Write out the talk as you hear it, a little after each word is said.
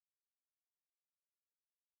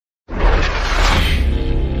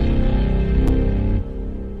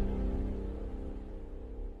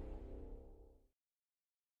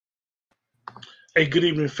Hey, good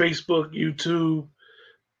evening, Facebook, YouTube,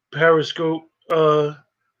 Periscope.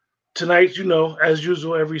 Tonight, as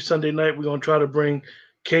usual, every Sunday night, we're gonna try to bring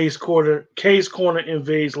K's Corner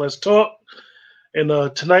invades. Let's talk. And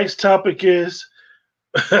tonight's topic is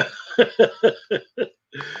You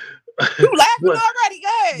laughing black, already? Go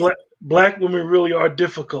ahead. black women really are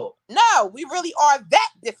difficult. No, we really are that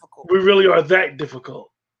difficult. We really are that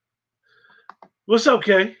difficult. What's up,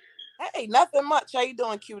 Kay? Hey, nothing much. How you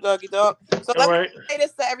doing, cute doggy dog? So All let me right. say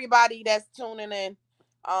this to everybody that's tuning in.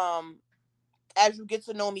 Um, as you get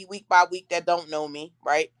to know me week by week that don't know me,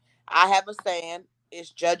 right? I have a saying, it's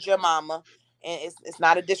judge your mama. And it's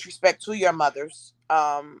not a disrespect to your mothers.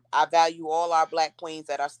 I value all our black queens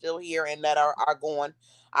that are still here and that are gone.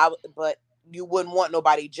 But you wouldn't want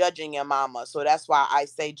nobody judging your mama. So that's why I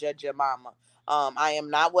say judge your mama. I am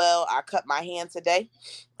not well. I cut my hand today.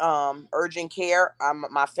 Urgent care.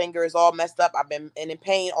 My finger is all messed up. I've been in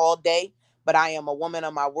pain all day, but I am a woman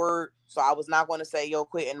of my word. So I was not going to say, yo,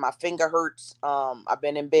 quit. And my finger hurts. I've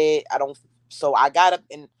been in bed. So I got up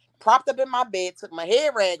and propped up in my bed, took my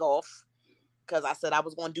hair rag off because I said I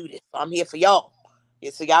was going to do this. So I'm here for y'all.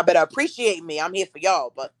 Yeah, so y'all better appreciate me. I'm here for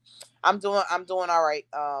y'all, but I'm doing all right.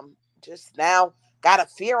 Just now got a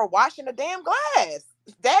fear of washing the damn glass.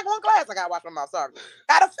 Daggone glass I got to wash my mouth. Sorry.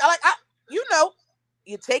 Got a like I, you know,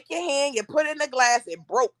 you take your hand, you put it in the glass, it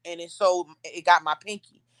broke, and it got my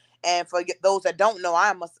pinky. And for those that don't know,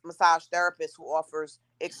 I'm a massage therapist who offers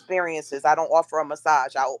experiences. I don't offer a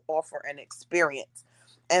massage; I offer an experience.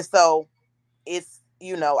 And so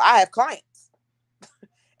I have clients,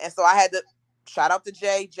 and so I had to shout out to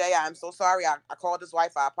Jay. Jay, I'm so sorry. I called his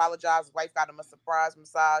wife. I apologize. His wife got him a surprise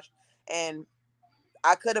massage, and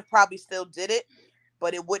I could have probably still did it,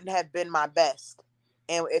 but it wouldn't have been my best.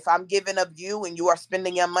 And if I'm giving up you and you are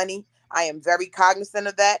spending your money, I am very cognizant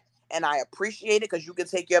of that, and I appreciate it because you can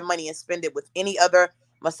take your money and spend it with any other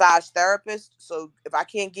massage therapist. So if I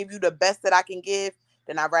can't give you the best that I can give,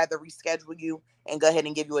 then I'd rather reschedule you and go ahead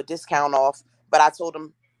and give you a discount off. But I told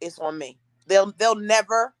them it's on me. They'll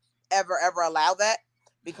never ever allow that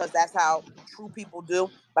because that's how true people do.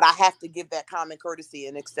 But I have to give that common courtesy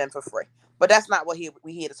and extend for free. But that's not what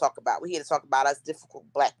we here to talk about. We're here to talk about us difficult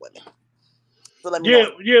black women. So let me know Yeah,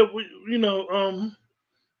 what. yeah.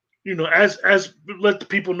 As let the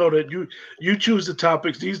people know that you choose the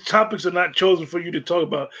topics. These topics are not chosen for you to talk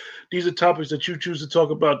about. These are topics that you choose to talk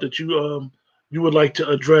about that you would like to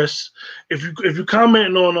address. If you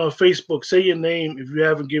commenting on Facebook, say your name. If you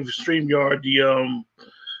haven't given Streamyard the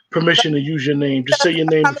permission to use your name, just say your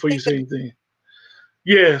name before you say anything.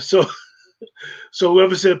 Yeah. So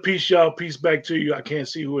whoever said peace, y'all, peace back to you. I can't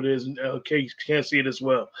see who it is, and Kate can't see it as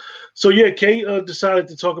well. So yeah, Kate decided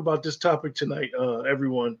to talk about this topic tonight.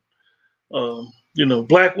 Everyone.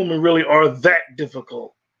 Black women really are that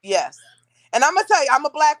difficult. Yes, and I'm gonna tell you, I'm a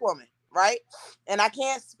black woman, right? And I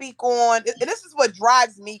can't speak on. And this is what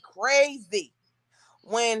drives me crazy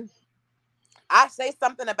when I say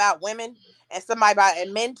something about women and somebody about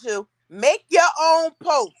and men too. Make your own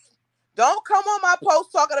post. Don't come on my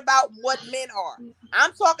post talking about what men are.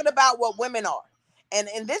 I'm talking about what women are.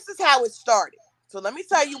 And this is how it started. So let me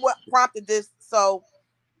tell you what prompted this. So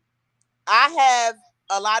I have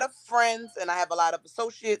a lot of friends and I have a lot of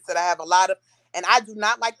associates and I have a lot of and I do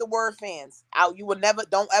not like the word fans. You will never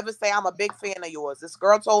don't ever say I'm a big fan of yours. This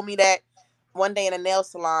girl told me that one day in a nail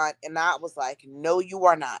salon and I was like, "No, you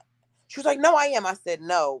are not." She was like, "No, I am." I said,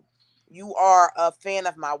 "No. You are a fan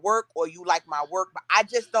of my work or you like my work, but I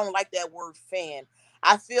just don't like that word fan."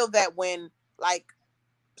 I feel that when like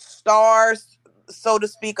stars, so to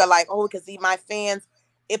speak, are like, oh, because he my fans,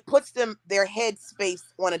 it puts them their head space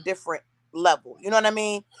on a different level. You know what I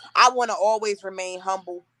mean? I want to always remain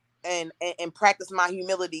humble and practice my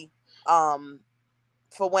humility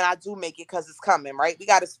for when I do make it because it's coming, right? We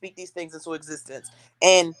got to speak these things into existence.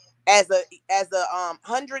 And as a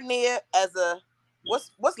hundredaire, as a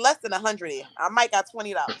what's less than $100? I might got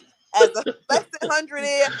 $20. As a less than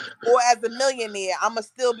hundredaire or as a millionaire, I'ma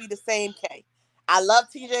still be the same K. I love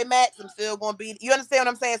TJ Maxx. I'm still gonna be. You understand what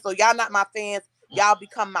I'm saying? So y'all not my fans. Y'all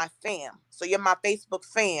become my fam. So you're my Facebook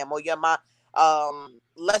fam or you're my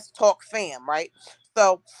Let's Talk fam, right?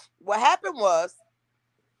 So what happened was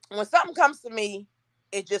when something comes to me,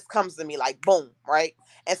 it just comes to me like boom, right?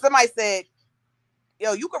 And somebody said,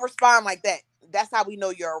 "Yo, you can respond like that." That's how we know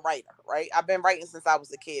you're a writer, right? I've been writing since I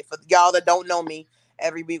was a kid. For y'all that don't know me,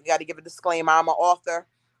 every week we got to give a disclaimer. I'm an author.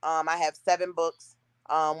 I have 7 books.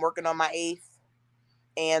 Working on my eighth,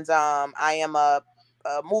 and I am a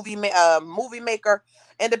movie maker,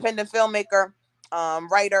 independent filmmaker,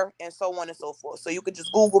 writer, and so on and so forth. So you could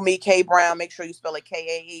just Google me, K Brown. Make sure you spell it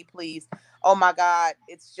K-A-E, please. Oh my God,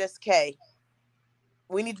 it's just K.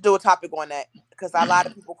 We need to do a topic on that because a lot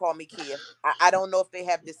of people call me Kia. I don't know if they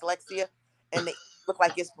have dyslexia and they look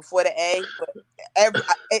like it's before the A, but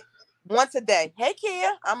once a day, hey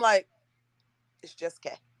Kia, I'm like, it's just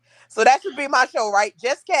K. So that should be my show, right?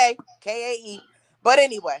 Just K, K-A-E. But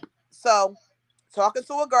anyway, so talking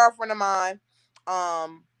to a girlfriend of mine,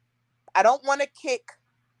 I don't want to kick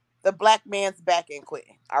the black man's back and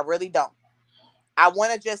quitting. I really don't. I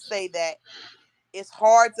want to just say that it's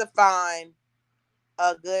hard to find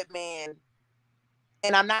a good man.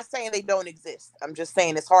 And I'm not saying they don't exist. I'm just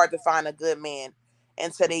saying it's hard to find a good man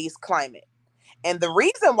in today's climate. And the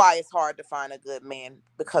reason why it's hard to find a good man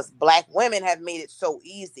because black women have made it so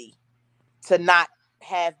easy to not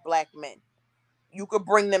have black men. You could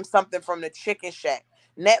bring them something from the chicken shack.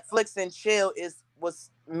 Netflix and chill was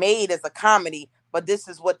made as a comedy, but this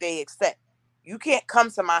is what they accept. You can't come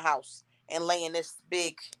to my house and lay in this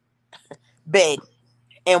big bed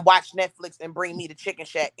and watch Netflix and bring me the chicken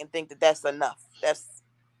shack and think that that's enough. It's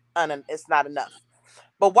not enough.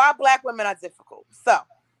 But why black women are difficult? So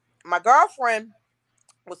my girlfriend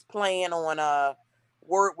was playing on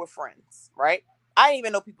Word with Friends, right? I didn't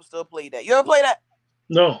even know people still play that. You ever play that?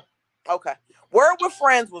 No. Okay. Word with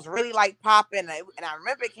Friends was really like popping, and I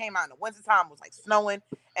remember it came out in the wintertime. It was like snowing,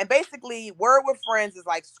 and basically, Word with Friends is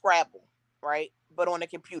like Scrabble, right? But on a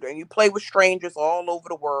computer, and you play with strangers all over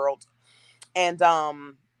the world. And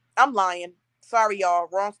I'm lying. Sorry, y'all.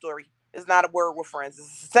 Wrong story. It's not a Word with Friends.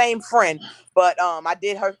 It's the same friend, but I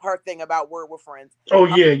did her thing about Word with Friends. Oh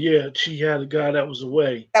yeah, yeah. She had a guy that was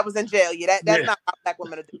away. That was in jail. Yeah, that's Yeah. not how black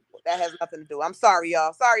women are doing. That has nothing to do. I'm sorry,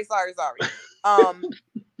 y'all. Sorry. Um,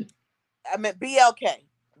 I meant BLK.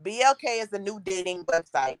 BLK is a new dating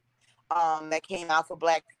website that came out for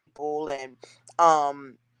black people, and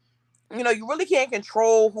um you really can't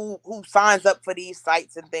control who signs up for these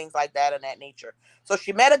sites and things like that and that nature. So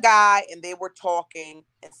she met a guy and they were talking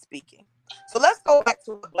and speaking. So let's go back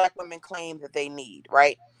to what black women claim that they need,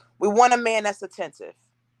 right? We want a man that's attentive.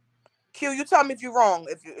 Q, you tell me if you're wrong,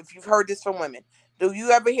 if you've heard this from women. Do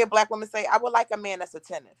you ever hear black women say, I would like a man that's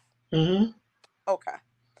attentive? Mm-hmm. Okay.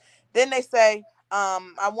 Then they say,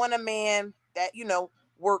 I want a man that,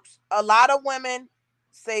 works. A lot of women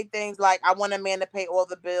say things like, I want a man to pay all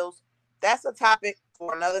the bills. That's a topic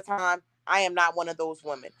for another time. I am not one of those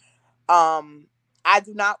women. Um, I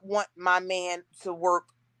do not want my man to work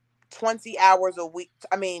 20 hours a week.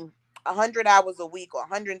 I mean, 100 hours a week or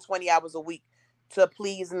 120 hours a week to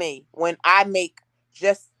please me when I make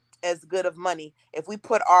just as good of money. If we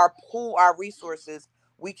pool our resources,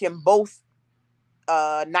 we can both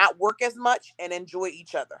not work as much and enjoy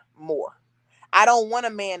each other more. I don't want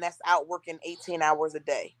a man that's out working 18 hours a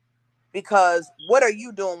day because what are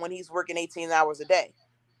you doing when he's working 18 hours a day?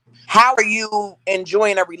 How are you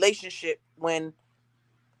enjoying a relationship when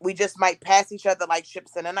we just might pass each other like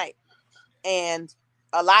ships in the night? And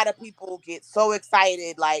a lot of people get so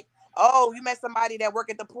excited, like, oh, you met somebody that work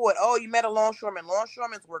at the port. Oh, you met a longshoreman.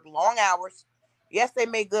 Longshoremen work long hours. Yes, they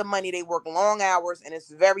make good money. They work long hours, and it's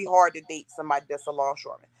very hard to date somebody that's a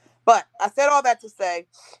longshoreman. But I said all that to say,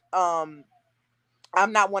 um,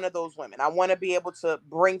 I'm not one of those women. I want to be able to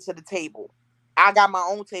bring to the table. I got my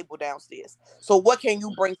own table downstairs. So what can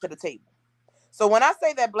you bring to the table? So when I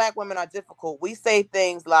say that black women are difficult, we say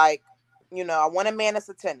things like, I want a man that's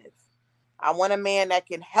attentive. I want a man that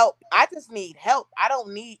can help. I just need help. I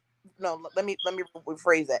don't need no, let me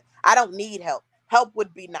rephrase that. I don't need help. Help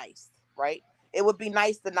would be nice, right? It would be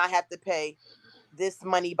nice to not have to pay this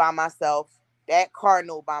money by myself, that car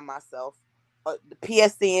note by myself. The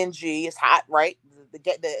PSCNG is hot, right?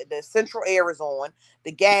 The central air is on.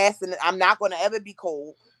 The gas, and I'm not going to ever be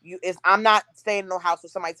cold. I'm not staying in no house where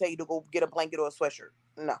somebody tell you to go get a blanket or a sweatshirt.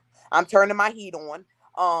 No, I'm turning my heat on.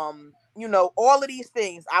 All of these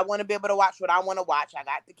things. I want to be able to watch what I want to watch. I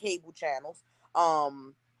got the cable channels.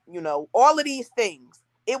 All of these things.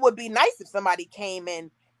 It would be nice if somebody came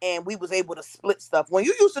in and we was able to split stuff. When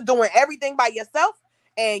you used to doing everything by yourself,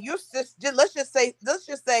 and you're just let's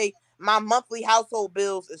just say my monthly household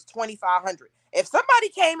bills is 2,500. If somebody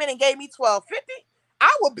came in and gave me 1,250, I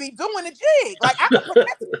would be doing a jig. Like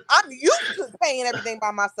I'm used to paying everything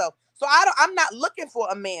by myself. So I'm not looking for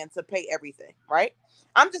a man to pay everything, right?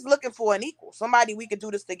 I'm just looking for an equal, somebody we could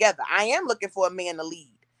do this together. I am looking for a man to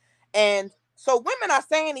lead. And so women are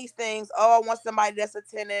saying these things. Oh, I want somebody that's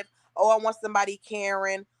attentive. Oh, I want somebody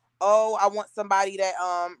caring. Oh, I want somebody that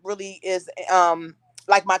really is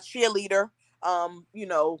like my cheerleader. And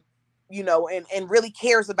really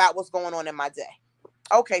cares about what's going on in my day.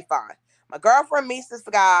 Okay, fine. My girlfriend meets this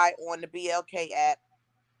guy on the BLK app.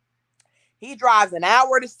 He drives an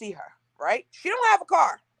hour to see her, right? She don't have a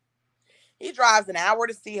car. He drives an hour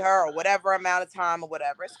to see her or whatever amount of time or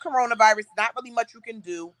whatever. It's coronavirus, not really much you can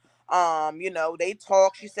do. They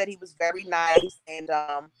talk. She said he was very nice, and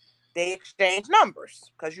they exchange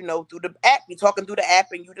numbers because through the app, you're talking through the app,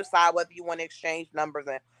 and you decide whether you want to exchange numbers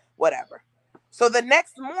and whatever. So the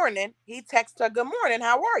next morning, he texts her, "Good morning,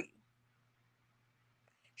 how are you?"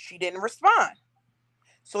 She didn't respond.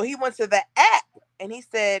 So he went to the app and he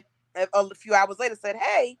said a few hours later, said,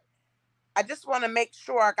 "Hey, I just want to make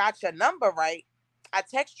sure I got your number right. I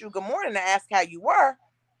text you good morning to ask how you were.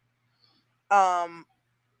 I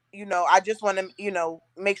just want to,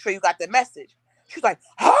 make sure you got the message." She's like,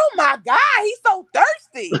 "Oh my God, he's so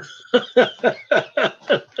thirsty."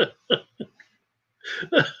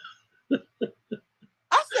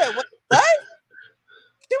 I said, "What?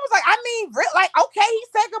 She was like, okay, he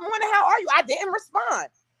said good morning, how are you?" I didn't respond.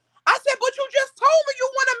 I said, "But you just told me you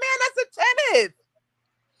want a man that's attentive.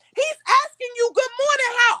 He's asking you good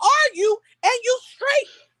morning, how are you? And you straight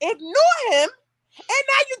ignore him. And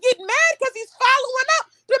now you get mad because he's following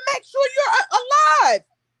up to make sure you're alive.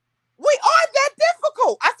 We are that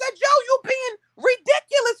difficult." I said, "Joe, you're being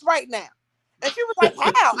ridiculous right now." And she was like,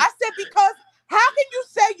 "How?" I said, "Because how can you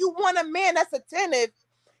say you want a man that's attentive?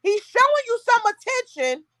 He's showing you some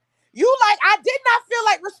attention. You like, I did not feel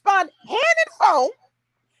like responding. Hand and phone.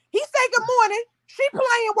 He say good morning. She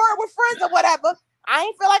playing word with friends or whatever. I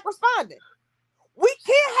ain't feel like responding. We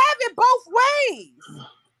can't have it both ways.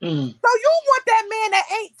 So you want that man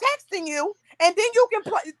that ain't texting you, and then you can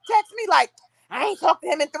text me like, I ain't talked to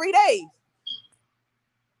him in 3 days.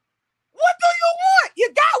 What do you want? You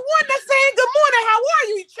got one that's saying good morning, how are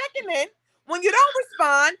you? He's checking in. When you don't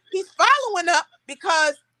respond, he's following up,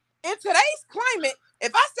 because in today's climate,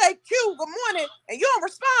 if I say Q, good morning, and you don't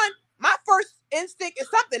respond, my first instinct is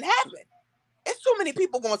something happened. It's too many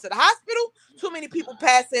people going to the hospital, too many people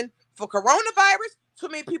passing for coronavirus, too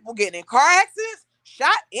many people getting in car accidents,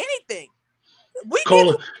 shot, anything.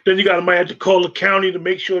 Then you might have to call the county to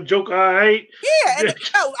make sure Joker all right. Yeah,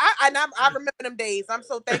 I remember them days. I'm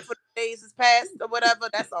so thankful the days is past or whatever.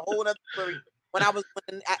 That's a whole other story.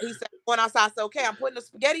 He said going outside, I said, "Okay, I'm putting the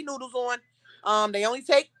spaghetti noodles on. They only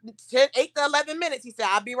take 8 to 11 minutes." He said,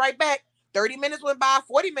 "I'll be right back." 30 minutes went by,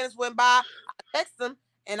 40 minutes went by. I texted him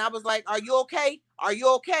and I was like, "Are you okay? Are you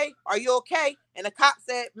okay? Are you okay?" And the cop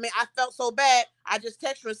said, "Man, I felt so bad. I just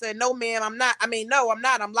texted her and said, no, ma'am, I'm not. No, I'm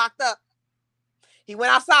not. I'm locked up." He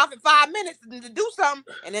went outside for 5 minutes to do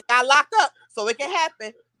something and then got locked up. So it can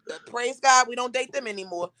happen. Praise God, we don't date them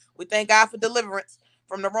anymore. We thank God for deliverance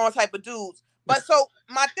from the wrong type of dudes. But so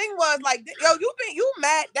my thing was like, "Yo, you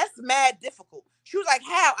mad? That's mad difficult." She was like,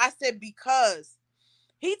 "How?" I said, "Because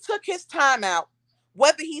he took his time out,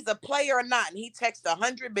 whether he's a player or not, and he texted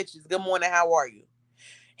 100 bitches, good morning, how are you?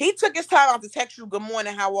 He took his time out to text you, good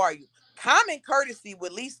morning, how are you? Common courtesy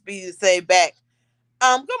would at least be to say back,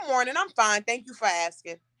 good morning, I'm fine. Thank you for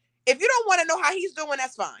asking. If you don't want to know how he's doing,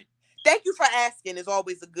 that's fine. Thank you for asking is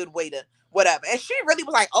always a good way to whatever." And she really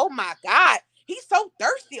was like, "Oh my God, he's so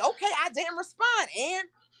thirsty." Okay, I didn't respond. And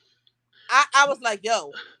I was like,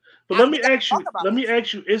 "Yo, but let me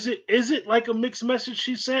ask you, is it like a mixed message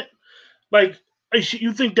she sent? Like,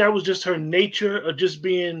 you think that was just her nature or just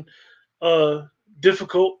being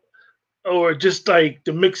difficult, or just like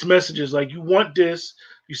the mixed messages? Like, you want this,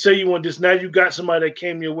 you say you want this, now you got somebody that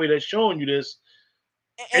came your way that's showing you this.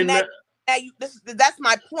 And that's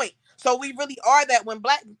my point. So we really are that when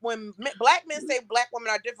black men say black women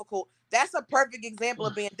are difficult, that's a perfect example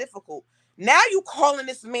of being difficult. Now you calling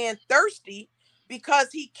this man thirsty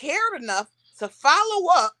because he cared enough to follow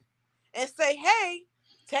up and say, "Hey,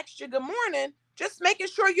 text you good morning, just making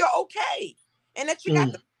sure you're okay and that you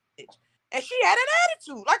got the message." And she had an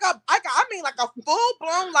attitude, like a full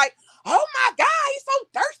blown, like, "Oh my God, he's so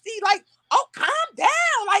thirsty." Like, "Oh, calm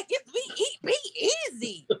down. Like, be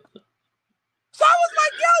easy." So I was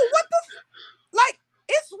like, "Yo, what the like?"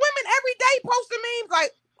 It's women every day posting memes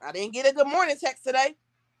like, "I didn't get a good morning text today."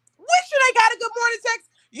 Wish you they got a good morning text.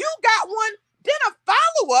 You got one, then a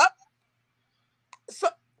follow up. So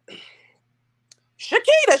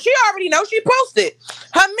Shakita, she already knows, she posted.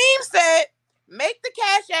 Her meme said, "Make the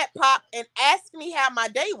Cash App pop and ask me how my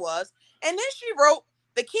day was." And then she wrote,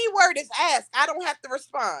 "The key word is ask. I don't have to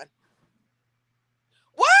respond."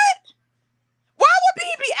 What? Why would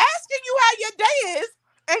he be asking you how your day is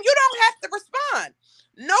and you don't have to respond?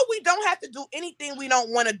 No, we don't have to do anything we don't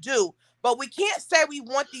want to do. But we can't say we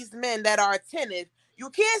want these men that are attentive. You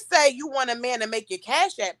can't say you want a man to make your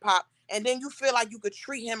Cash App pop and then you feel like you could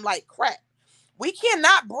treat him like crap. We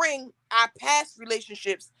cannot bring our past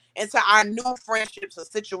relationships into our new friendships or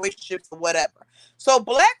situationships or whatever. So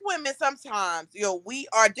black women sometimes, we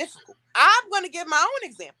are difficult. I'm going to give my own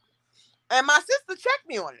example. And my sister checked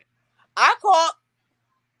me on it. I called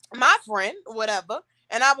my friend, whatever,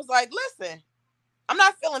 and I was like, listen, I'm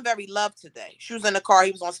not feeling very loved today. She was in the car.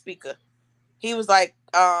 He was on speaker. He was like,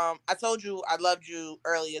 I told you I loved you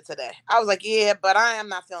earlier today. I was like, yeah, but I am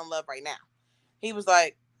not feeling love right now. He was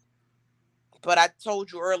like, but I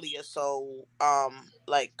told you earlier. So,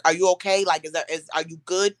 like, are you okay? Like, are you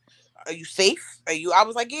good? Are you safe? I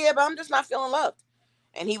was like, yeah, but I'm just not feeling loved.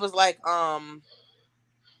 And he was like, I'm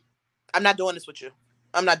not doing this with you.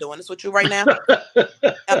 I'm not doing this with you right now.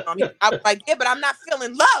 I was like, yeah, but I'm not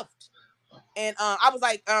feeling loved. And I was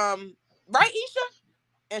like, right, Isha?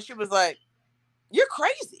 And she was like, you're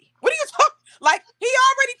crazy. What are you talking? Like, he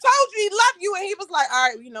already told you he loved you. And he was like, all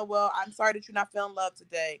right, well, I'm sorry that you're not feeling love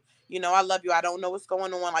today. I love you. I don't know what's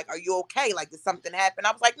going on. Like, are you okay? Like, did something happen?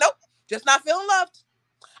 I was like, nope, just not feeling loved.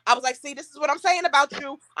 I was like, see, this is what I'm saying about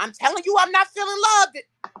you. I'm telling you I'm not feeling loved.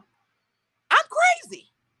 I'm crazy.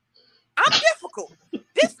 I'm difficult.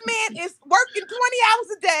 This man is working 20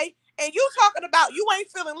 hours a day, and you talking about you ain't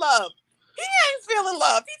feeling love. He ain't feeling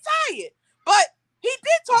love. He tired. But he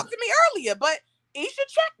did talk to me earlier, but Isha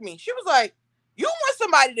checked me. She was like, you want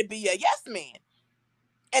somebody to be a yes man.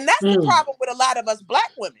 And that's the problem with a lot of us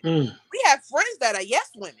black women. We have friends that are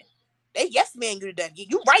yes women. They yes man you to death.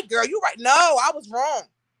 You right, girl. You right. No, I was wrong.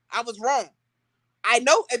 I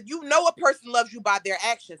know if you know a person loves you by their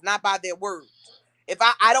actions, not by their words. If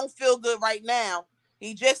I don't feel good right now,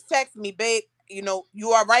 he just texted me, babe,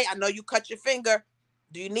 you all right? I know you cut your finger.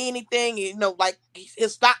 Do you need anything? Like he'll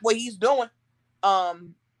stop what he's doing.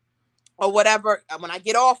 Or whatever. When I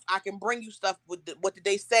get off, I can bring you stuff with what did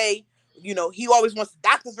they say? He always wants the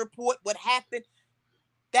doctor's report, what happened.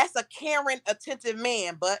 That's a caring, attentive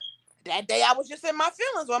man. But that day I was just in my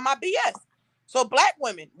feelings on my BS. So black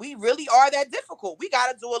women, we really are that difficult. We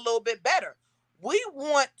got to do a little bit better. We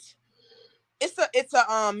want it's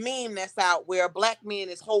a meme that's out where a black man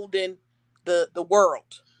is holding the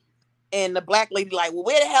world, and the black lady like, well,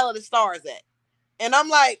 where the hell are the stars at? And I'm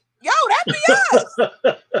like, yo, that be us.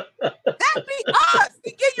 That be us.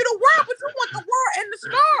 We give you the world, but you want the world and the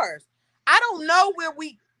stars. I don't know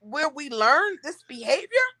where we learned this behavior.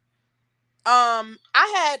 I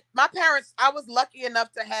had my parents. I was lucky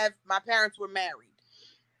enough to have my parents were married,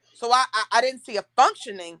 so I didn't see a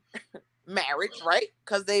functioning marriage, right?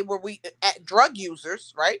 Because they were at drug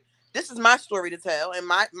users, right? This is my story to tell and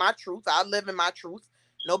my truth. I live in my truth.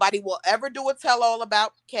 Nobody will ever do a tell all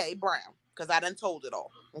about Kay Brown because I done told it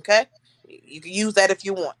all. Okay, you can use that if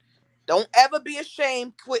you want. Don't ever be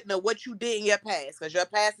ashamed quitting of what you did in your past, because your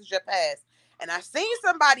past is your past. And I seen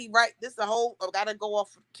somebody write this I gotta go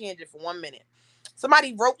off tangent for 1 minute.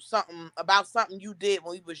 Somebody wrote something about something you did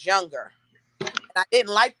when you was younger, and I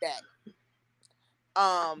didn't like that.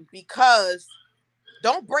 Because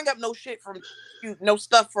don't bring up no shit from no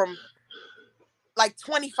stuff from like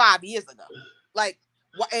 25 years ago. Like,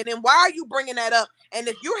 and then why are you bringing that up? And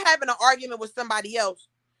if you're having an argument with somebody else,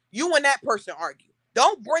 you and that person argue.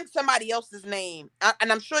 Don't bring somebody else's name.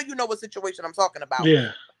 And I'm sure you know what situation I'm talking about.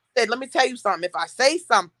 Yeah. Let me tell you something. If I say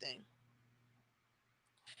something,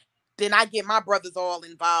 then I get my brothers all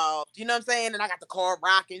involved. You know what I'm saying? And I got the car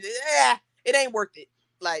rocking. It ain't worth it.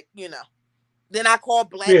 Like, then I call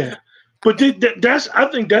black. Yeah. But I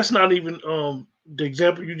think that's not even the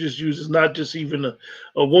example you just used is not just even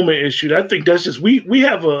a woman issue. I think that's just we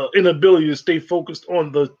have an inability to stay focused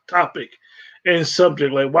on the topic and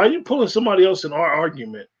subject. Like, why are you pulling somebody else in our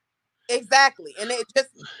argument? Exactly. And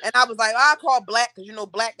I was like, I call black because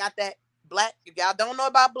black got that black. If y'all don't know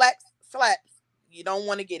about black slaps, you don't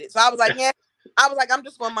want to get it. So I was like, yeah. I was like, I'm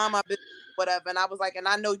just gonna mind my business, whatever. And I was like, and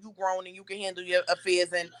I know you grown and you can handle your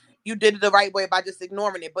affairs, and you did it the right way by just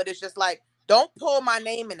ignoring it. But it's just like, don't pull my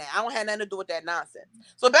name in that. I don't have nothing to do with that nonsense.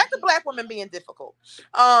 So back to black women being difficult.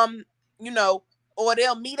 Or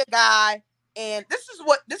they'll meet a guy, and this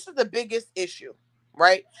is the biggest issue,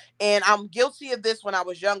 right? And I'm guilty of this when I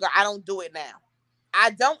was younger. I don't do it now.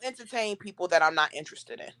 I don't entertain people that I'm not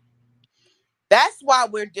interested in. That's why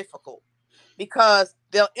we're difficult, because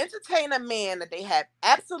they'll entertain a man that they have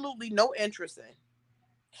absolutely no interest in,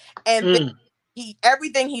 and then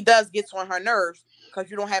everything he does gets on her nerves because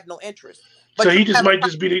you don't have no interest. But so he just might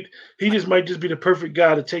just be the perfect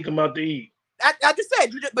guy to take him out to eat. I just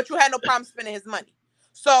said, but you had no problem spending his money.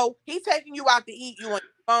 So he's taking you out to eat. You on your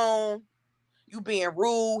phone. You being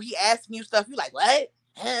rude. He asking you stuff. You like, what?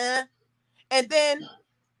 Huh? And then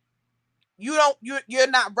you're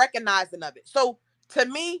not recognizing of it. So to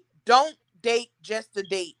me, don't date just to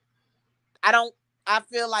date. I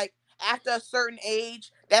feel like after a certain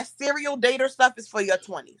age, that serial dater stuff is for your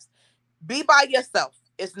 20s. Be by yourself.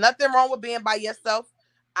 It's nothing wrong with being by yourself.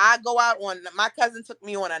 I go out on, my cousin took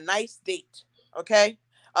me on a nice date. Okay.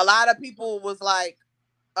 A lot of people was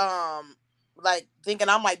um, like thinking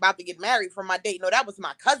I'm like about to get married from my date. No, that was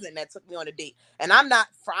my cousin that took me on a date. And I don't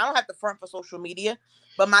have to front for social media,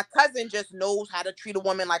 but my cousin just knows how to treat a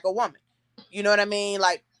woman like a woman. You know what I mean?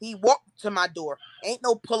 Like, he walked to my door. Ain't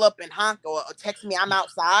no pull up and honk or text me I'm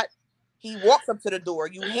outside. He walks up to the door.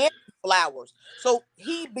 You hand him flowers. So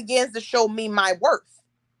he begins to show me my worth.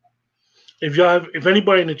 If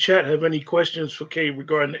anybody in the chat have any questions for Kay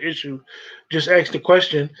regarding the issue, just ask the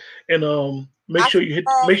question, and make I sure see you hit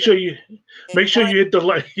Charles make and sure Brian. you hit the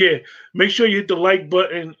like. Yeah, make sure you hit the like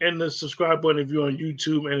button and the subscribe button if you're on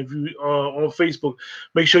YouTube, and if you are on Facebook,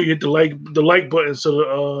 make sure you hit the like button so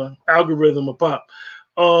the algorithm will pop.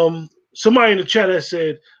 Somebody in the chat has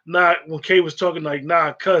said, "Nah," when Kay was talking, like,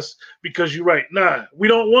 "Nah, cuss," because you're right. Nah, we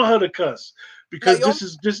don't want her to cuss No, because you this almost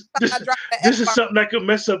is this I this dropped the F this is bomb. something that could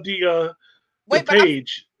mess up the Wait, but I see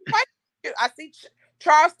page. quite a few. I see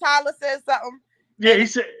Charles Tyler says something, Yeah, and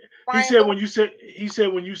he Brian said Lewis.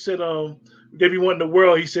 when you said they be wanting the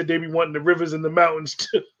world, he said they be wanting the rivers and the mountains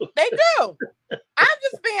too. They do. I'm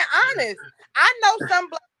just being honest. I know some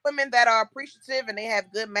black women that are appreciative and they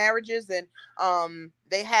have good marriages and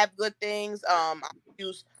they have good things. I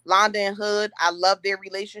use Londa and Hood. I love their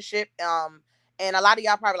relationship. And a lot of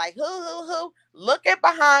y'all probably like, who? Look at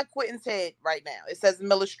behind Quentin's head right now. It says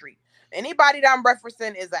Miller Street. Anybody that I'm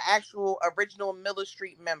referencing is an actual original Miller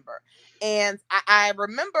Street member. And I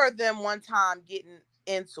remember them one time getting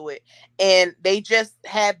into it, and they just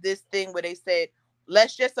had this thing where they said,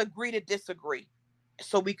 let's just agree to disagree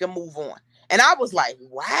so we can move on. And I was like,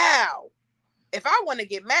 wow, if I want to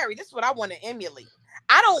get married, this is what I want to emulate.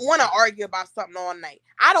 I don't want to argue about something all night.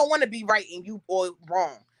 I don't want to be right and you or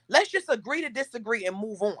wrong. Let's just agree to disagree and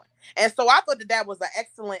move on. And so I thought that that was an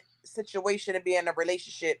excellent situation to be in a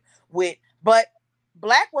relationship with. But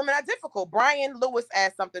black women are difficult. Brian Lewis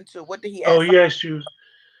asked something too. What did he Oh, ask? he asked you,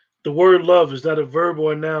 the word love, is that a verb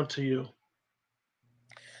or a noun to you?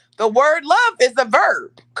 The word love is a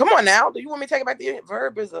verb. Come on now. Do you want me to take it back to you?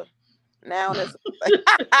 Verb is a noun. Is a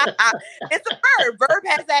it's a verb. Verb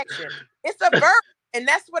has action. It's a verb. And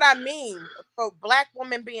that's what I mean for black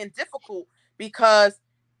women being difficult, because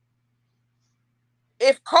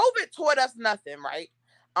if COVID taught us nothing, right?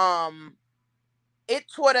 Um, it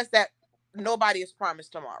taught us that nobody is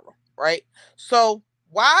promised tomorrow, right? So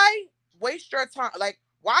why waste your time? Like,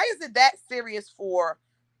 why is it that serious for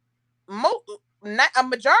not a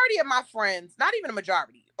majority of my friends, not even a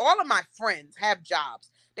majority, all of my friends have jobs.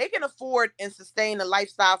 They can afford and sustain the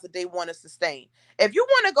lifestyles that they want to sustain. If you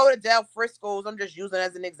want to go to Del Frisco's, I'm just using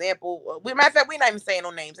as an example. Matter of fact, we're not even saying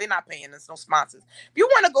no names. They're not paying us no sponsors. If you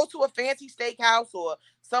want to go to a fancy steakhouse or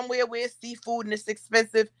somewhere where it's seafood and it's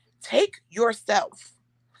expensive, take yourself.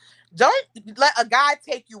 Don't let a guy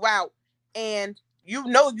take you out and you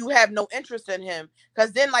know you have no interest in him,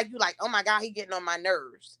 because then like you like, oh my god, he getting on my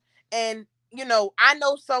nerves. And I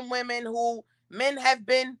know some women who men have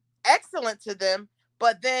been excellent to them,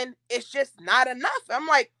 but then it's just not enough. I'm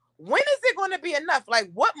like, when is it going to be enough? Like,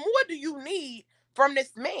 what more do you need from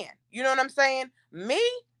this man? You know what I'm saying? Me,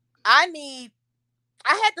 I need.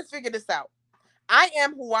 I had to figure this out. I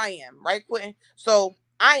am who I am, right, Quentin? So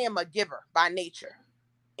I am a giver by nature.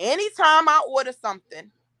 Anytime I order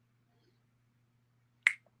something,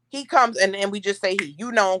 he comes, and we just say he,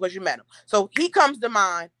 him because you met him. So he comes to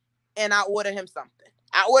mind and I order him something.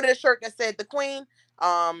 I ordered a shirt that said the Queen.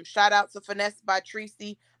 Shout out to Finesse by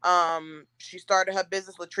Tracy. She started her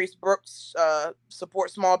business, Latrice Brooks, support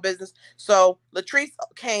small business. So Latrice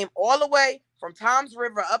came all the way from Tom's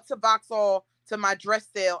River up to Vauxhall to my dress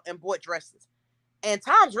sale and bought dresses. And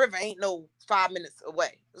Tom's River ain't no 5 minutes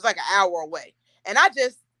away. It's like an hour away. And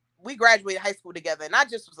we graduated high school together. And I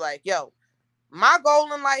just was like, yo, my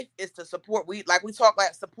goal in life is to support. We talk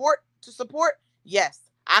like support to support. Yes,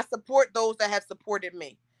 I support those that have supported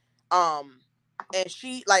me. And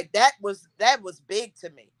she like that was big to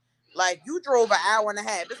me. Like, you drove an hour and a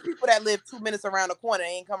half. There's people that live 2 minutes around the corner. They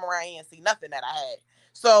ain't come around here and see nothing that I had.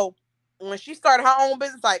 So when she started her own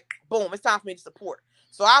business, like, boom, it's time for me to support.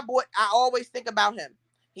 So I always think about him.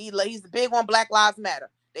 He's big on Black Lives Matter.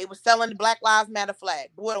 They were selling the Black Lives Matter flag.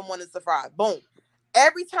 Bought him one in Safari. Boom.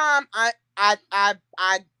 Every time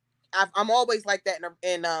I'm always like that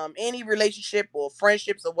in any relationship or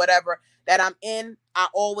friendships or whatever that I'm in. I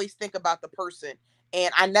always think about the person,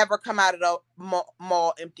 and I never come out of the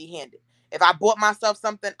mall empty-handed. If I bought myself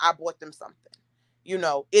something, I bought them something.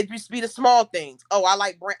 It just be the small things. Oh, I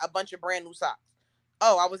like a bunch of brand new socks.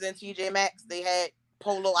 Oh, I was in TJ Maxx. They had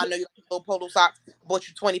polo. I know you like little polo socks. Bought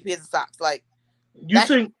you 20 pairs of socks. Like, You that's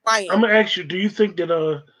think who I I'm am. gonna ask you? Do you think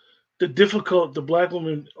that the black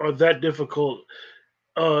women are that difficult?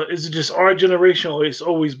 Is it just our generation, or it's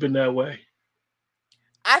always been that way?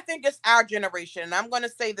 I think it's our generation, and I'm going to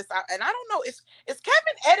say this, and I don't know, is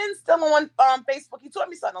Kevin Eden still on Facebook? He taught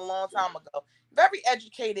me something a long time ago. Very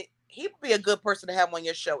educated. He would be a good person to have on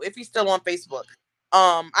your show if he's still on Facebook.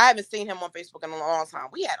 I haven't seen him on Facebook in a long time.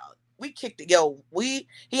 We kicked it, yo. He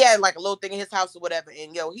had like a little thing in his house or whatever,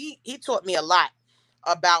 and yo, he taught me a lot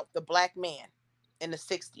about the black man in the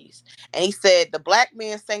 '60s, and he said the black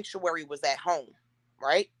man's sanctuary was at home,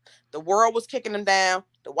 right? The world was kicking him down.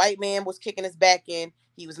 The white man was kicking his back in.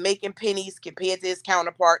 He was making pennies compared to his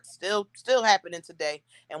counterparts. Still happening today.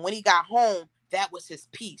 And when he got home, that was his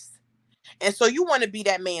peace. And so you want to be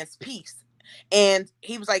that man's peace. And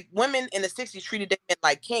he was like, women in the '60s treated them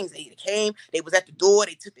like kings. They came, they was at the door,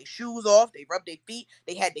 they took their shoes off, they rubbed their feet,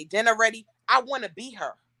 they had their dinner ready. I want to be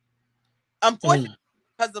her. Unfortunately, Mm.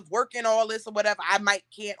 because of working all this or whatever, I might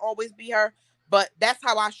can't always be her. But that's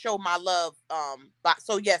how I show my love.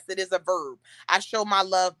 So yes, it is a verb. I show my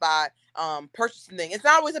love by purchasing things. It's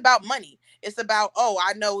not always about money. It's about, oh,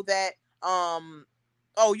 I know that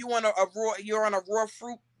oh, you're on a raw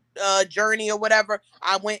fruit journey or whatever.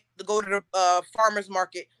 I went to go to the farmer's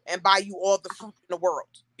market and buy you all the fruit in the world.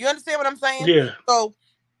 You understand what I'm saying? Yeah.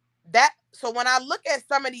 So when I look at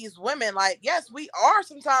some of these women, like, yes, we are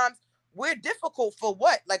sometimes, we're difficult for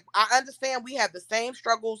what? Like, I understand we have the same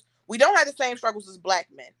struggles. We don't have the same struggles as black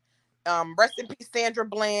men. Rest in peace, Sandra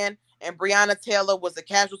Bland and Breonna Taylor was a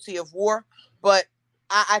casualty of war. But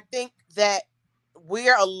I think that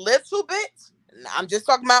we're a little bit, I'm just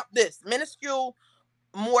talking about this, minuscule,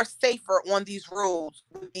 more safer on these roads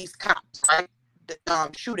with these cops, right?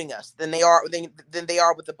 Shooting us than they are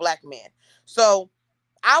with the black man. So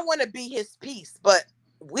I want to be his peace, but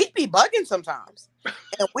we be bugging sometimes,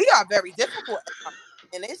 and we are very difficult.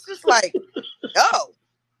 And it's just like, yo,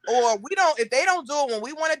 or we don't. If they don't do it when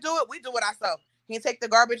we want to do it, we do it ourselves. Can you take the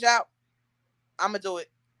garbage out? I'm gonna do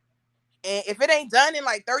it. And if it ain't done in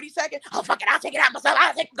like 30 seconds, oh fuck it, I'll take it out myself.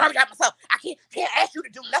 I'll take the garbage out myself. I can't ask you to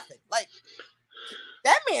do nothing. Like,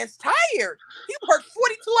 that man's tired. He worked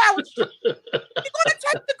 42 hours. You gonna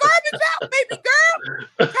take the garbage out, baby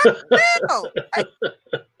girl? Calm down.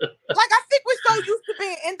 Like, I think we're so used to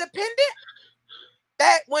being independent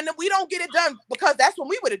that when we don't get it done, because that's when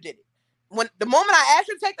we would have did it. When the moment I asked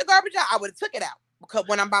you to take the garbage out, I would have took it out because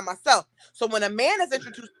when I'm by myself. So when a man is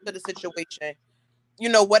introduced to the situation,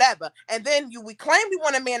 whatever, and then we claim we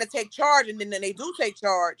want a man to take charge, and then they do take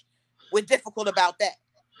charge, we're difficult about that.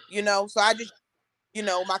 So I just,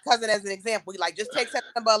 my cousin as an example, he like, just take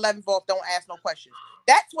September 11th off, don't ask no questions.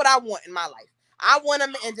 That's what I want in my life. I want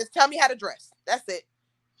him and just tell me how to dress. That's it.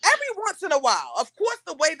 Every once in a while. Of course,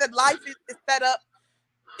 the way that life is set up,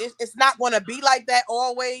 it's not going to be like that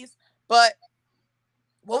always. But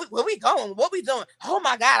where we going? What we doing? Oh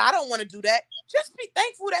my God, I don't want to do that. Just be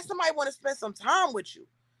thankful that somebody want to spend some time with you.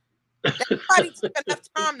 That somebody took enough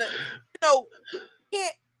time to,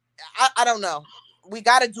 can't. I don't know. We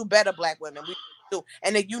got to do better, black women. We do,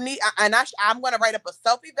 and then you need. I'm going to write up a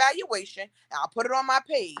self-evaluation, and I'll put it on my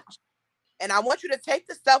page. And I want you to take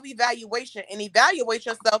the self-evaluation and evaluate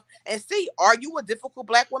yourself and see, are you a difficult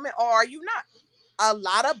black woman or are you not? A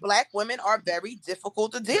lot of black women are very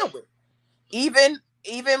difficult to deal with, even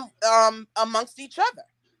amongst each other.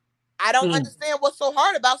 I don't understand what's so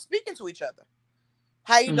hard about speaking to each other.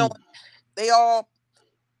 How you doing? They all,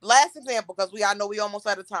 last example, because I know we almost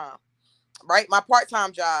out of time, right? My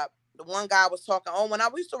part-time job, the one guy was talking, when I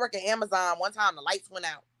used to work at Amazon, one time the lights went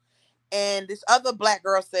out. And this other black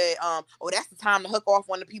girl said, oh, that's the time to hook off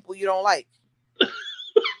on the people you don't like.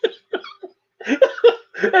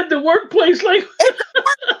 At the workplace, like.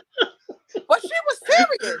 But she was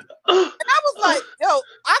serious. And I was like, yo,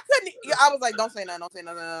 I was like, don't say nothing.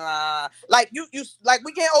 Like, you like,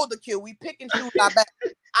 we can't hold the cue. We pick and choose our back.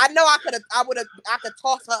 I know I could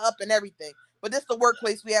toss her up and everything. But this is the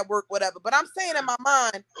workplace, we at work, whatever. But I'm saying in my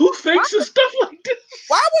mind, who fixes stuff like this?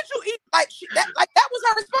 Why would you eat like that? Like, that was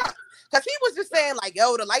her response. Because he was just saying, like,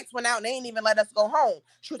 yo, the lights went out and they ain't even let us go home.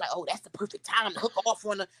 She was like, oh, that's the perfect time to hook off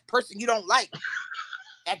on the person you don't like.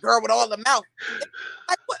 That girl with all the mouth.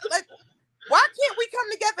 Like, what? Like, why can't we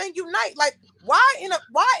come together and unite? Like, why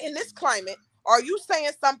in this climate are you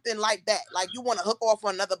saying something like that? Like, you want to hook off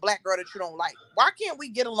on another black girl that you don't like? Why can't we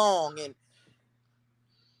get along? And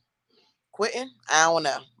quitting? I don't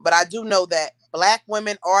know. But I do know that black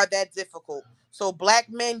women are that difficult. So black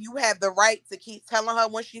men, you have the right to keep telling her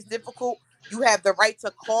when she's difficult. You have the right to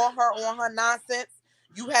call her on her nonsense.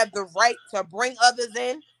 You have the right to bring others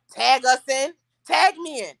in, tag us in, tag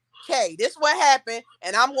me in. "Okay, this what happened,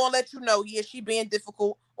 and I'm gonna let you know, yeah, she being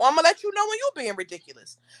difficult, or I'm gonna let you know when you being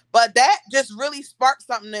ridiculous." But that just really sparked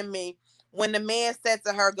something in me when the man said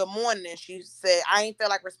to her, "Good morning," and she said, "I ain't feel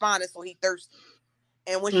like responding, so he thirsty."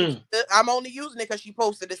 And when I'm only using it because she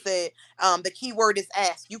posted it, said, the key word is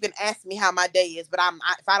ask. You can ask me how my day is, but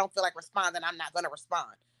if I don't feel like responding, I'm not gonna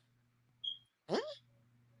respond.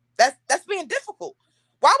 That's being difficult.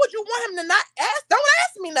 Why would you want him to not ask? Don't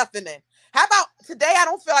ask me nothing then. How about today I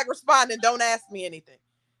don't feel like responding, don't ask me anything.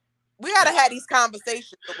 We gotta have these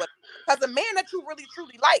conversations or whatever. Because a man that you really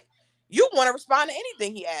truly like, you want to respond to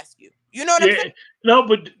anything he asks you. You know what I'm Yeah, saying? no,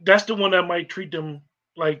 but that's the one that might treat them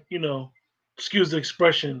like, excuse the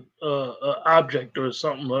expression, a object or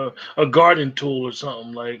something, a garden tool or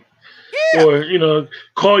something like, Yeah. or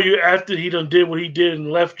call you after he done did what he did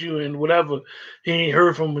and left you and whatever. He ain't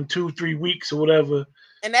heard from him in 2 3 weeks or whatever.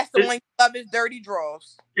 And that's the It, one you love his dirty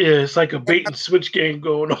drawers. yeah, it's like a bait and switch game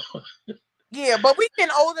going on. Yeah, but we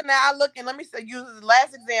getting older now. I look and let me say use the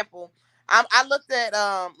last example. I looked at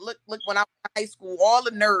look when I was in high school, all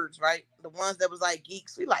the nerds, right? The ones that was like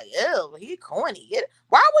geeks. We like, ew, he corny.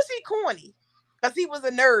 Why was he corny? Because he was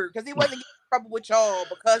a nerd. Because he wasn't getting in trouble with y'all.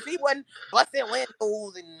 Because he wasn't busting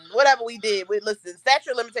windows and whatever we did. We listen,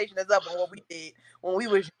 statute of limitation is up on what we did when we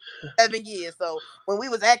was 7 years. So when we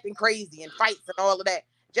was acting crazy and fights and all of that,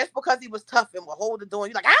 just because he was tough and would hold the door,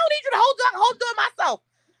 you're like, I don't need you to hold the door myself.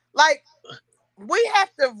 Like, we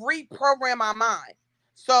have to reprogram our mind.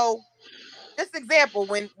 So, this example,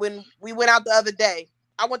 when we went out the other day,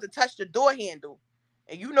 I went to touch the door handle,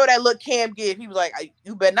 and you know that look Cam give. He was like,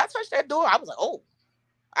 "You better not touch that door." I was like, "Oh,"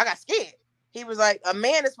 I got scared. He was like, "A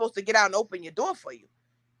man is supposed to get out and open your door for you,"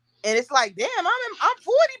 and it's like, damn, I'm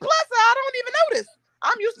 40 plus, I don't even know this.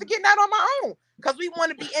 I'm used to getting out on my own because we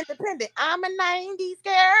want to be independent. I'm a '90s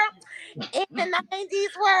girl in the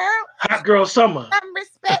 '90s world. Hot girl summer. Some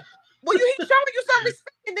respect. Well, he's showing you some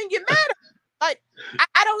respect and then get mad. Like,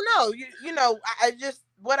 I don't know. I just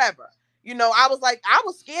whatever. I was like, I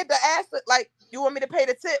was scared to ask it. Like, you want me to pay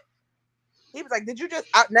the tip? He was like, did you just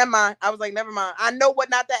never mind. I was like, never mind. I know what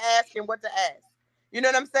not to ask and what to ask. You know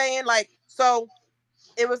what I'm saying? Like, so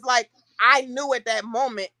it was like I knew at that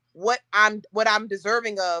moment what I'm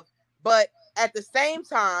deserving of, but at the same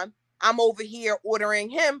time, I'm over here ordering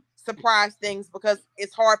him surprise things because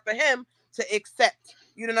it's hard for him to accept.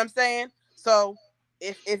 You know what I'm saying? So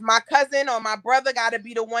if my cousin or my brother got to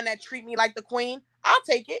be the one that treat me like the queen, I'll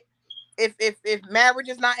take it. If marriage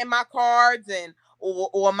is not in my cards and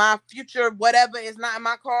or my future whatever is not in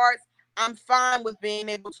my cards, I'm fine with being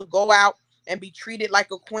able to go out and be treated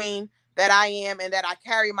like a queen that I am and that I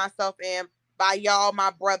carry myself in by y'all,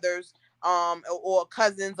 my brothers, or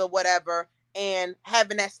cousins or whatever, and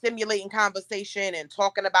having that stimulating conversation and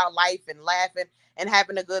talking about life and laughing and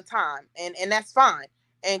having a good time. And that's fine.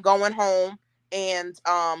 And going home and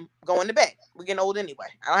going to bed. We're getting old anyway.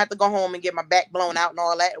 I don't have to go home and get my back blown out and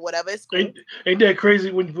all that, or whatever. It's cool. Ain't that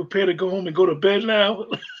crazy when you prepare to go home and go to bed now?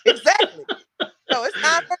 Exactly. So it's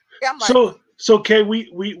time for I'm like, so Kay,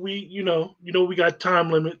 we we got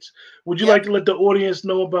time limits. Would you like to let the audience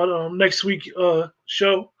know about next week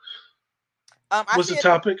show? What's the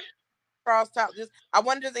topic? Charles top. I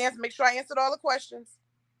wanted to just answer, make sure I answered all the questions.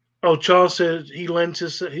 Oh, Charles said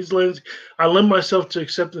I lend myself to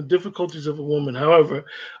accept the difficulties of a woman. However,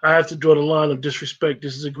 I have to draw the line of disrespect.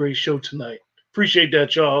 This is a great show tonight. Appreciate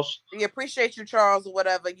that, Charles. We appreciate you, Charles, or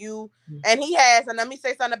whatever. And he has, and let me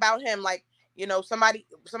say something about him. Like, somebody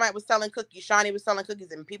was selling cookies. Shawnee was selling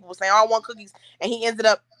cookies, and people were saying, "Oh, I want cookies," and he ended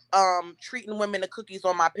up treating women to cookies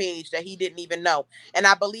on my page that he didn't even know. And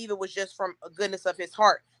I believe it was just from a goodness of his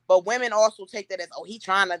heart. But women also take that as, oh, he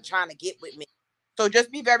trying to get with me. So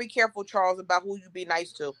just be very careful, Charles, about who you be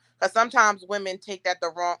nice to, because sometimes women take that the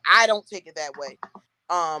wrong. I don't take it that way.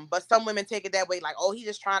 But some women take it that way, like, oh, he's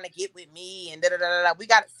just trying to get with me and da da da da. We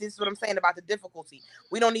got this is what I'm saying about the difficulty.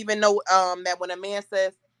 We don't even know that when a man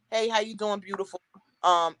says, "Hey, how you doing, beautiful?"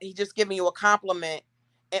 He just giving you a compliment.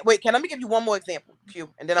 And wait, let me give you one more example,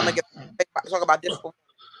 Q, and then I'm gonna talk about difficult,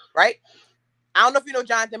 right? I don't know if you know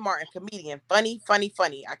Jonathan Martin, comedian, funny.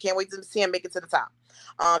 I can't wait to see him make it to the top.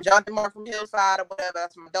 Jonathan Martin from Hillside or whatever.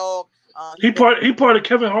 That's my dog. He part of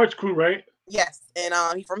Kevin Hart's crew, right? Yes, and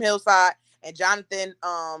he's from Hillside. And Jonathan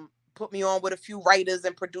put me on with a few writers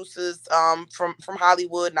and producers from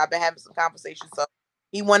Hollywood, and I've been having some conversations. So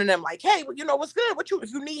he wanted them like, hey, well, what's good?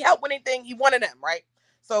 If you need help with anything, he wanted them, right?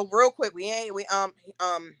 So real quick,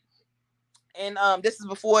 this is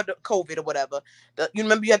before the COVID or whatever. You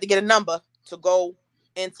remember you have to get a number to go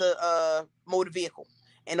into motor vehicle,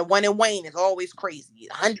 and the one in Wayne is always crazy.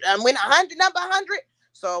 100, when 100 number 100.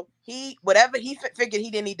 So he figured he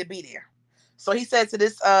didn't need to be there. So he said to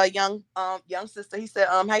this young sister, he said,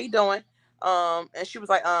 how you doing? And she was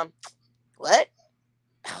like, what?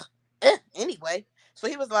 Anyway. So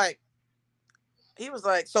he was like,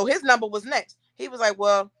 so his number was next. He was like,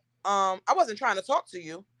 well, I wasn't trying to talk to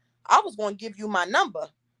you. I was going to give you my number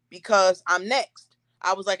because I'm next.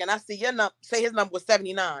 I was like, and I see your number, say his number was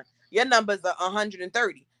 79. Your number is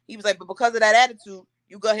 130. He was like, but because of that attitude,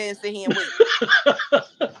 you go ahead and sit here and wait.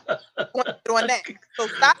 Doing that. So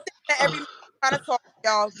stop thinking that every man trying to talk to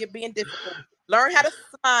y'all, being difficult. Learn how to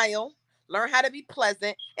smile. Learn how to be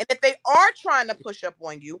pleasant. And if they are trying to push up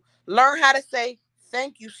on you, learn how to say,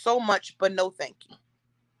 thank you so much, but no thank you.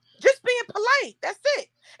 Just being polite. That's it.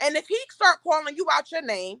 And if he start calling you out your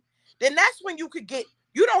name, then that's when you could get,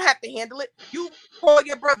 you don't have to handle it. You call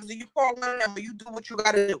your brothers or you call one of them or you do what you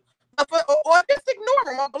got to do. Or just ignore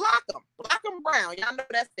them or block them. Block them brown. Y'all know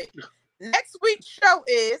that's it. Next week's show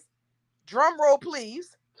is, drum roll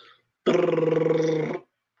please. Quick,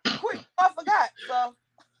 I forgot. So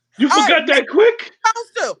you forgot that quick?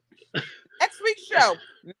 Phones too. Next week's show,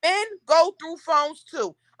 men go through phones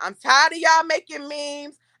too. I'm tired of y'all making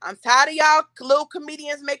memes. I'm tired of y'all little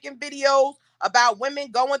comedians making videos about women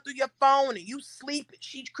going through your phone and you sleep and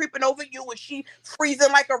she's creeping over you and she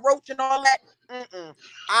freezing like a roach and all that.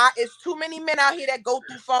 It's too many men out here that go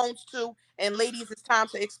through phones too. And ladies, it's time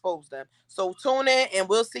to expose them. So tune in and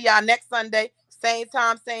we'll see y'all next Sunday. Same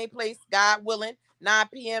time, same place, God willing, 9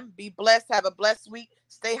 p.m. Be blessed. Have a blessed week.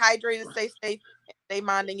 Stay hydrated, stay safe, and stay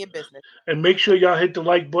minding your business. And make sure y'all hit the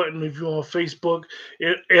like button if you're on Facebook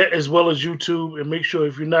as well as YouTube. And make sure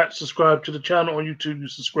if you're not subscribed to the channel on YouTube, you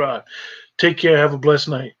subscribe. Take care. Have a blessed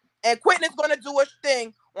night. And Quentin is going to do a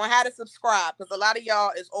thing on how to subscribe because a lot of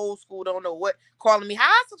y'all is old school, don't know what, calling me, how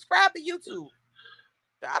I subscribe to YouTube.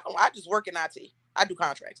 I just work in IT. I do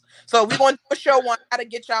contracts. So we're going to do a show on how to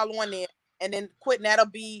get y'all on there. And then Quentin,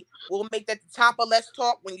 we'll make that the top of Let's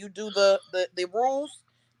Talk when you do the rules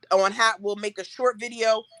on how we'll make a short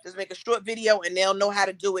video. Just make a short video and they'll know how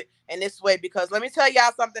to do it in this way. Because let me tell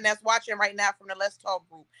y'all something that's watching right now from the Let's Talk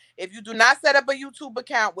group. If you do not set up a YouTube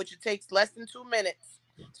account, which it takes less than 2 minutes,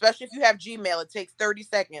 especially if you have Gmail, it takes 30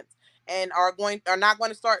 seconds, and are not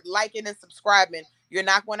going to start liking and subscribing, you're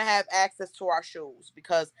not going to have access to our shows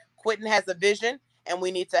because Quentin has a vision and we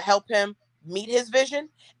need to help him meet his vision.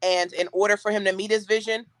 And in order for him to meet his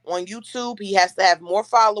vision on YouTube, he has to have more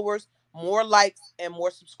followers, more likes, and more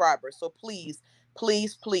subscribers. So please,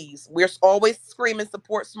 please, please, we're always screaming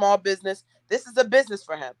support small business. This is a business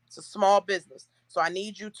for him. It's a small business. So I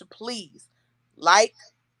need you to please like,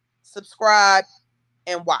 subscribe,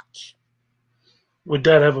 and watch. With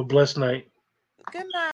that, have a blessed night. Good night.